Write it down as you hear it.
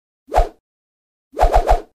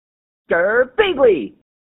Girbeagly!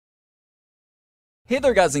 Hey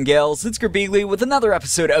there guys and gals, it's Girbeagly with another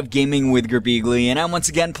episode of Gaming with Girbeagly, and I'm once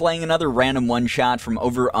again playing another random one-shot from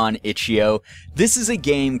over on Itch.io. This is a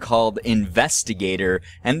game called Investi-Gator,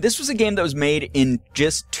 and this was a game that was made in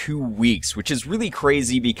just 2 weeks, which is really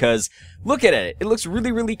crazy because, look at it, it looks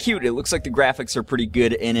really cute. It looks like the graphics are pretty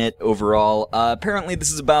good in it overall. Apparently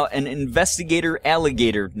this is about an investigator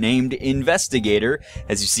alligator named Investi-Gator,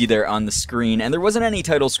 as you see there on the screen, and there wasn't any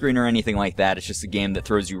title screen or anything like that. It's just a game that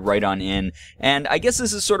throws you right on in, and I guess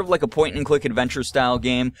this is sort of like a point-and-click adventure style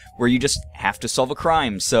game where you just have to solve a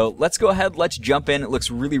crime. So let's go ahead, let's jump in. It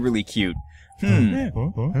looks really cute. I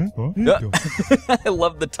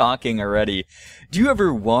love the talking already. Do you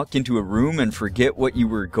ever walk into a room and forget what you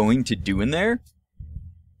were going to do in there?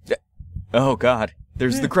 Oh god,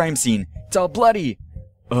 there's the crime scene. It's all bloody.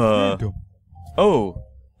 Oh,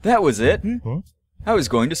 that was it? I was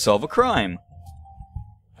going to solve a crime.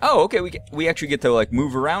 Oh, okay, we actually get to like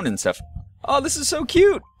move around and stuff. Oh, this is so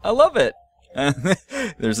cute! I love it!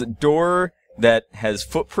 There's a door that has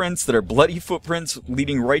footprints that are bloody footprints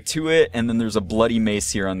leading right to it, and then there's a bloody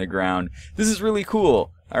mace here on the ground. This is really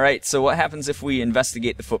cool. Alright, so what happens if we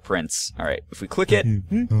investigate the footprints? Alright, if we click it...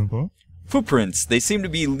 Footprints, they seem to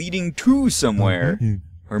be leading to somewhere.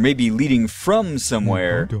 Or maybe leading from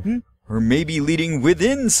somewhere. Or maybe leading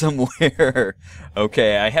within somewhere.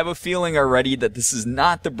 Okay, I have a feeling already that this is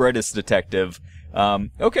not the brightest detective.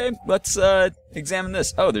 Okay, let's examine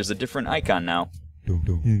this. Oh, there's a different icon now.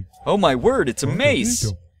 Oh my word, it's a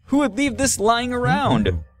mace! Who would leave this lying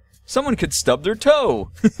around? Someone could stub their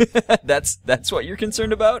toe! That's what you're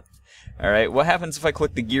concerned about? Alright, what happens if I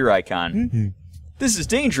click the gear icon? This is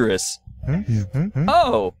dangerous!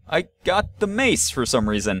 Oh, I got the mace for some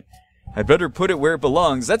reason. I'd better put it where it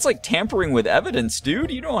belongs. That's like tampering with evidence,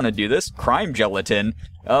 dude. You don't want to do this. Crime gelatin.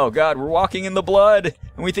 Oh god, we're walking in the blood,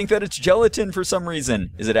 and we think that it's gelatin for some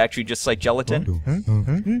reason. Is it actually just like gelatin?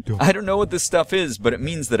 I don't know what this stuff is, but it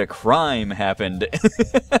means that a crime happened.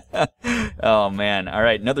 Oh man.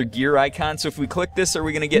 Alright, another gear icon. So if we click this, are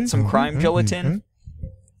we going to get some crime gelatin?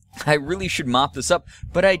 I really should mop this up,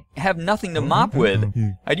 but I have nothing to mop with.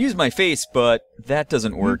 I'd use my face, but that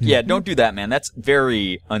doesn't work. Yeah, don't do that, man. That's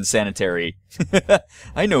very unsanitary.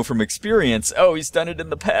 I know from experience. Oh, he's done it in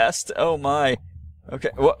the past. Oh, my. Okay.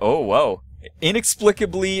 Oh, whoa.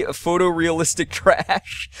 Inexplicably photorealistic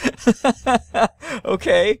trash.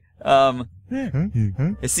 Okay.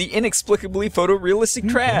 It's the inexplicably photorealistic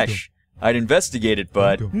trash. I'd investigate it,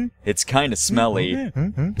 but it's kinda smelly.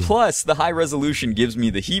 Plus, the high resolution gives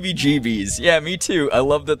me the heebie-jeebies. Yeah, me too. I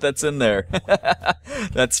love that that's in there.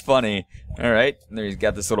 That's funny. Alright, there's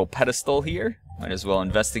got this little pedestal here. Might as well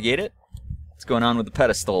investigate it. What's going on with the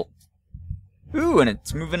pedestal? Ooh, and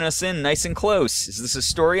it's moving us in nice and close. Is this a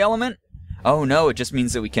story element? Oh no, it just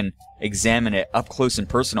means that we can examine it up close and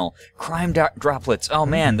personal. Crime droplets. Oh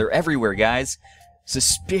man, they're everywhere, guys.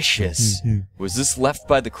 Suspicious. Was this left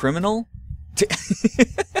by the criminal?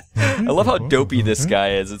 I love how dopey this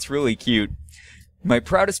guy is. It's really cute. My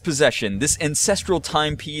proudest possession, this ancestral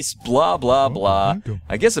timepiece, blah blah blah.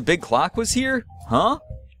 I guess a big clock was here? Huh?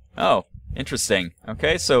 Oh, interesting.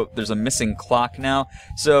 Okay, so there's a missing clock now.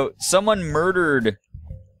 So someone murdered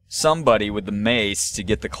somebody with the mace to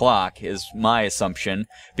get the clock, is my assumption.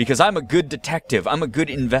 Because I'm a good detective. I'm a good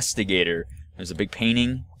investigator. There's a big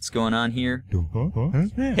painting. What's going on here?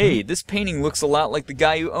 Hey, this painting looks a lot like the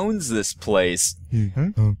guy who owns this place.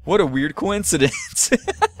 What a weird coincidence.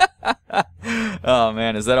 Oh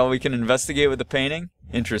man, is that all we can investigate with the painting?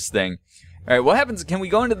 Interesting. Alright, what happens? Can we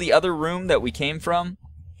go into the other room that we came from?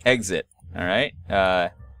 Exit. Alright.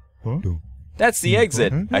 That's the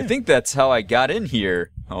exit. I think that's how I got in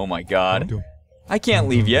here. Oh my god. I can't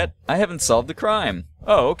leave yet. I haven't solved the crime.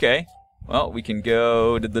 Oh, okay. Well, we can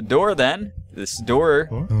go to the door then. This door,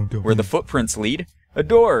 where the footprints lead. A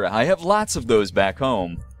door. I have lots of those back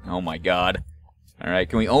home. Oh my god. Alright,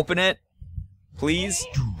 can we open it? Please?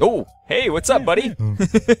 Oh, hey, what's up, buddy?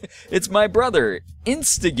 It's my brother,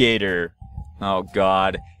 Instigator. Oh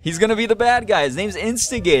god. He's gonna be the bad guy. His name's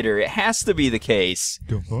Instigator. It has to be the case.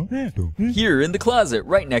 Here in the closet,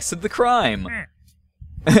 right next to the crime.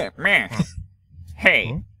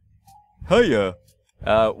 Hey. Hiya.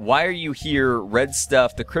 Why are you here? Red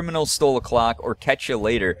stuff, the criminal stole a clock, or catch you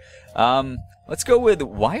later. Let's go with,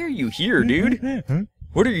 why are you here, dude?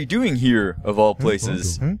 What are you doing here, of all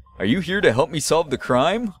places? Are you here to help me solve the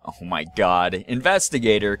crime? Oh my god.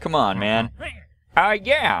 Investigator, come on, man.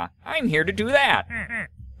 Yeah, I'm here to do that.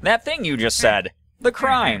 That thing you just said. The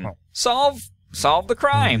crime. Solve solve the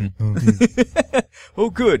crime. Oh,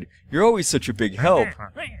 good. You're always such a big help.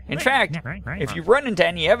 In fact, if you run into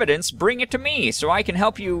any evidence, bring it to me so I can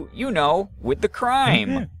help you, you know, with the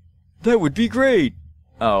crime. That would be great.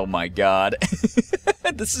 Oh my god.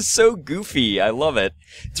 This is so goofy. I love it.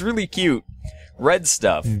 It's really cute. Red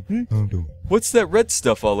stuff. What's that red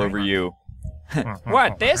stuff all over you?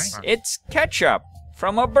 What, this? It's ketchup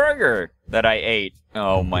from a burger that I ate.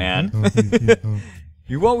 Oh man.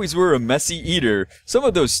 You always were a messy eater. Some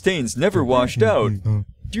of those stains never washed out.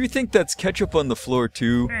 Do you think that's ketchup on the floor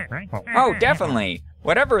too? Oh, definitely.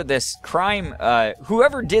 Whatever this crime,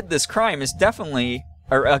 whoever did this crime is definitely,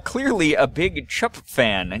 or clearly a big Chup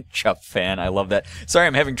fan. Chup fan, I love that. Sorry,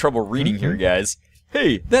 I'm having trouble reading here, guys.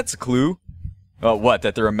 Hey, that's a clue. What,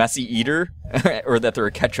 that they're a messy eater? Or that they're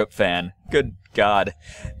a ketchup fan? Good God.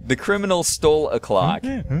 The criminal stole a clock.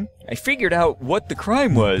 I figured out what the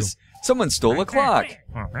crime was. Someone stole a clock.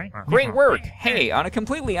 Great work. Hey, on a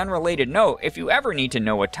completely unrelated note, if you ever need to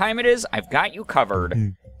know what time it is, I've got you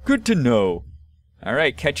covered. Good to know.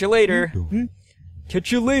 Alright, catch you later.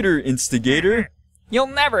 Catch you later, Investi-Gator. You'll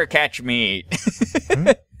never catch me.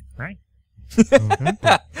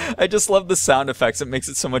 I just love the sound effects. It makes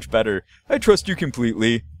it so much better. I trust you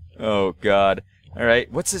completely. Oh, God.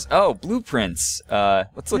 Alright, what's this? Oh, blueprints.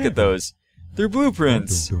 Let's look at those. They're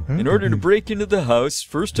blueprints. In order to break into the house,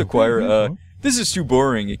 first acquire This is too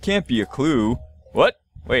boring. It can't be a clue. What?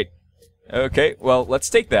 Wait. Okay, well, let's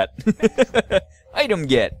take that. Item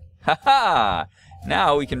get. Haha!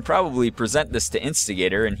 Now we can probably present this to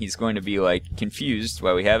Investi-Gator, and he's going to be, like, confused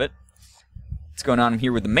while we have it. What's going on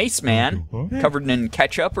here with the mace man? Covered in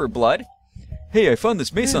ketchup or blood? Hey, I found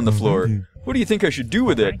this mace on the floor. What do you think I should do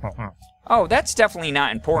with it? Oh, that's definitely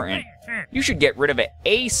not important. You should get rid of it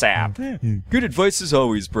ASAP. Good advice as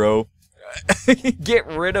always, bro. Get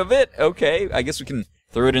rid of it? Okay, I guess we can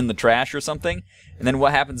throw it in the trash or something. And then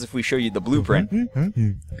what happens if we show you the blueprint?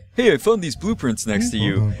 Hey, I found these blueprints next to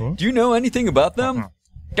you. Do you know anything about them?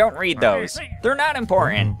 Don't read those. They're not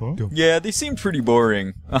important. Yeah, they seem pretty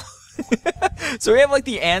boring. So we have like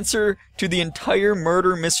the answer to the entire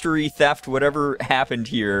murder, mystery, theft, whatever happened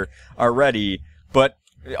here already. But,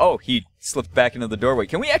 oh, he slipped back into the doorway.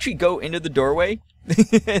 Can we actually go into the doorway?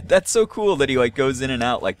 That's so cool that he like goes in and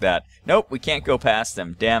out like that. Nope, we can't go past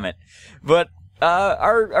him. Damn it. But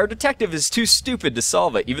our detective is too stupid to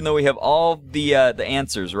solve it, even though we have all the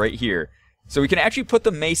answers right here. So we can actually put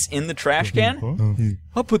the mace in the trash can.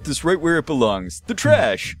 I'll put this right where it belongs. The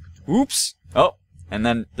trash. Oops. Oh. And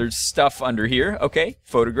then there's stuff under here. Okay,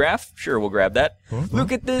 photograph. Sure, we'll grab that.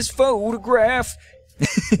 Look at this photograph.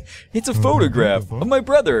 It's a photograph of my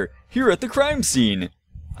brother here at the crime scene.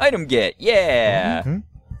 Item get. Yeah.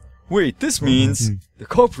 Wait, this means the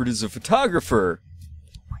culprit is a photographer.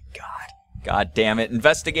 Oh my God. God damn it,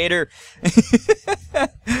 Investi-Gator.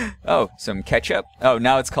 Oh, some ketchup. Oh,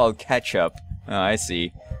 now it's called ketchup. Oh, I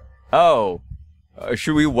see. Oh,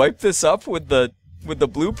 should we wipe this up with the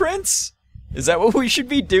blueprints? Is that what we should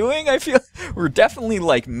be doing? I feel we're definitely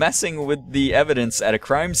like messing with the evidence at a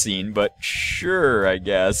crime scene, but sure, I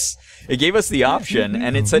guess. It gave us the option,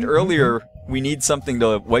 and it said earlier we need something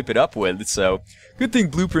to wipe it up with, so good thing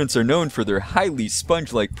blueprints are known for their highly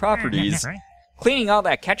sponge-like properties. Cleaning all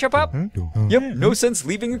that ketchup up? Yep, no sense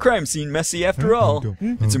leaving a crime scene messy after all.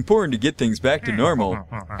 It's important to get things back to normal.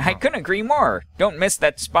 I couldn't agree more. Don't miss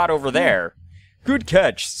that spot over there. Good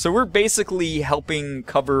catch. So we're basically helping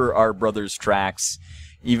cover our brother's tracks,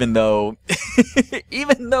 even though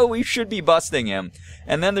we should be busting him.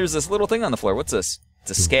 And then there's this little thing on the floor. What's this? It's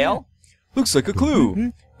a scale? Looks like a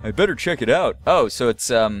clue. I better check it out. Oh, so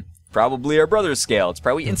it's probably our brother's scale. It's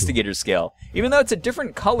probably Investi-Gator's scale. Even though it's a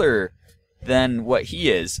different color than what he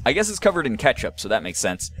is. I guess it's covered in ketchup, so that makes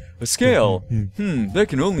sense. A scale? That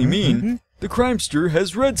can only mean the crimester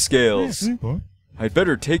has red scales. I'd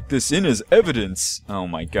better take this in as evidence. Oh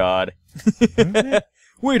my God.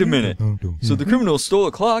 Wait a minute. So the criminal stole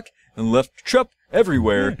a clock and left Chup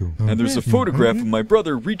everywhere, and there's a photograph of my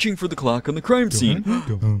brother reaching for the clock on the crime scene,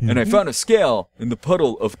 and I found a scale in the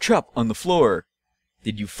puddle of Chup on the floor.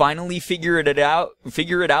 Did you finally figure it out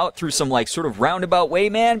through some like sort of roundabout way,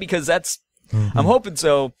 man? Because that's, I'm hoping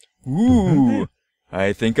so. Ooh,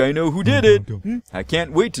 I think I know who did it. I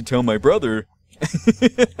can't wait to tell my brother.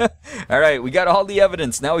 Alright, we got all the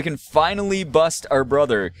evidence. Now we can finally bust our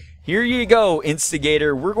brother. Here you go,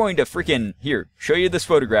 Investi-Gator. We're going to freaking... Here, show you this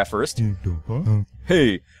photograph first.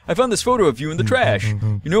 Hey, I found this photo of you in the trash.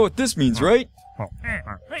 You know what this means, right?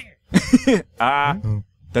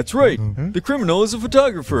 That's right. The criminal is a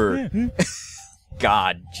photographer.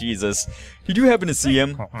 God, Jesus. Did you happen to see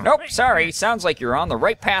him? Nope, sorry. Sounds like you're on the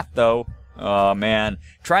right path, though. Oh man,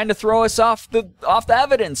 trying to throw us off the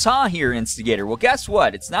evidence, huh? Here, Instigator. Well, guess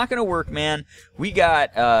what? It's not gonna work, man. We got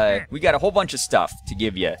a whole bunch of stuff to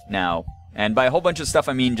give you now, and by a whole bunch of stuff,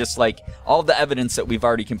 I mean just like all of the evidence that we've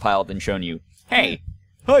already compiled and shown you. Hey,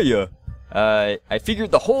 hiya. I figured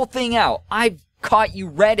the whole thing out. I've caught you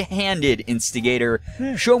red-handed, Instigator.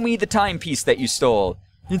 Show me the timepiece that you stole.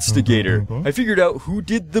 Instigator, I figured out who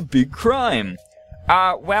did the big crime.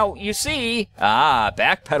 Well, you see...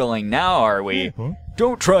 backpedaling now, are we?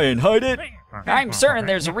 Don't try and hide it. I'm certain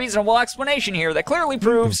there's a reasonable explanation here that clearly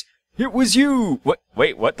proves... It was you!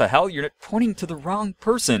 Wait, what the hell? You're pointing to the wrong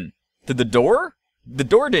person. To the door? The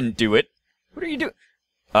door didn't do it. What are you doing?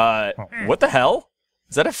 What the hell?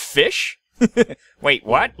 Is that a fish? Wait,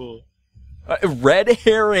 what? Red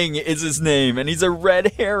Herring is his name, and he's a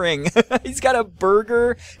red herring. He's got a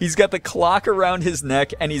burger, he's got the clock around his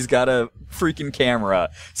neck, and he's got a freaking camera.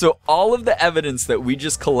 So all of the evidence that we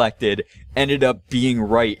just collected ended up being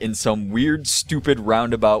right in some weird, stupid,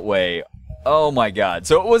 roundabout way. Oh my god.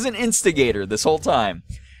 So it was an instigator this whole time.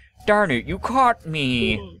 Darn it, you caught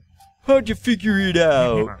me. How'd you figure it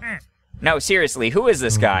out? No, seriously, who is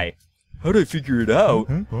this guy? How'd I figure it out?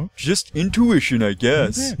 Just intuition, I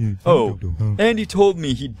guess. Oh, and he told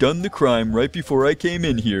me he'd done the crime right before I came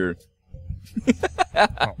in here.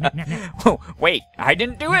 Oh, wait, I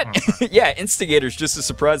didn't do it? Yeah, Instigator's just as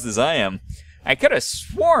surprised as I am. I could have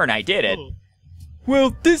sworn I did it.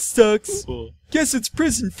 Well, this sucks. Guess it's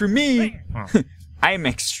prison for me. I'm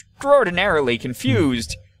extraordinarily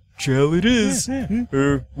confused. Well, it is.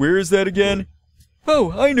 Where is that again?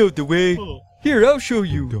 Oh, I know the way. Here, I'll show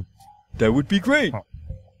you. That would be great.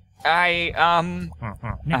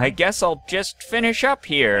 I guess I'll just finish up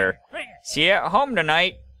here. See you at home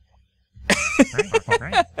tonight.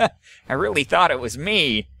 I really thought it was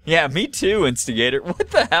me. Yeah, me too, Instigator.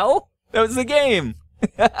 What the hell? That was the game.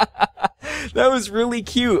 That was really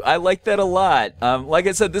cute. I like that a lot. Like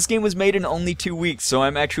I said, this game was made in only 2 weeks, so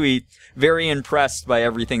I'm actually very impressed by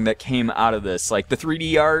everything that came out of this. Like, the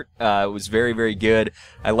 3D art was very, very good.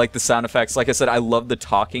 I like the sound effects. Like I said, I love the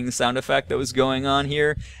talking sound effect that was going on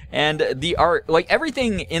here. And the art, like,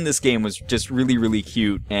 everything in this game was just really, really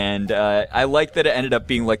cute. And I like that it ended up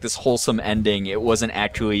being, like, this wholesome ending. It wasn't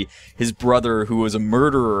actually his brother who was a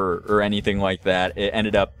murderer or anything like that. It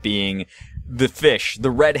ended up being the fish,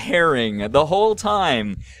 the red herring, the whole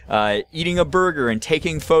time, eating a burger and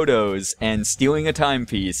taking photos and stealing a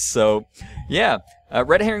timepiece. So, yeah,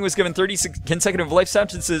 Red Herring was given 36 consecutive life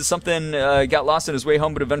sentences. Something got lost on his way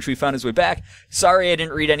home, but eventually found his way back. Sorry I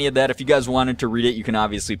didn't read any of that. If you guys wanted to read it, you can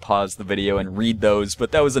obviously pause the video and read those,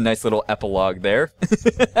 but that was a nice little epilogue there.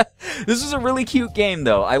 This was a really cute game,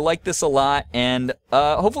 though. I like this a lot, and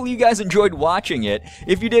hopefully you guys enjoyed watching it.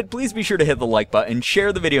 If you did, please be sure to hit the like button,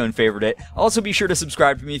 share the video and favorite it. Also be sure to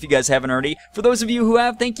subscribe to me if you guys haven't already. For those of you who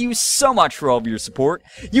have, thank you so much for all of your support.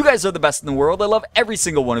 You guys are the best in the world. I love every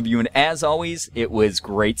single one of you, and as always, it was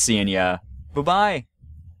great seeing ya. Bye-bye.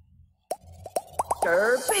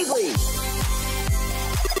 Girbeagly.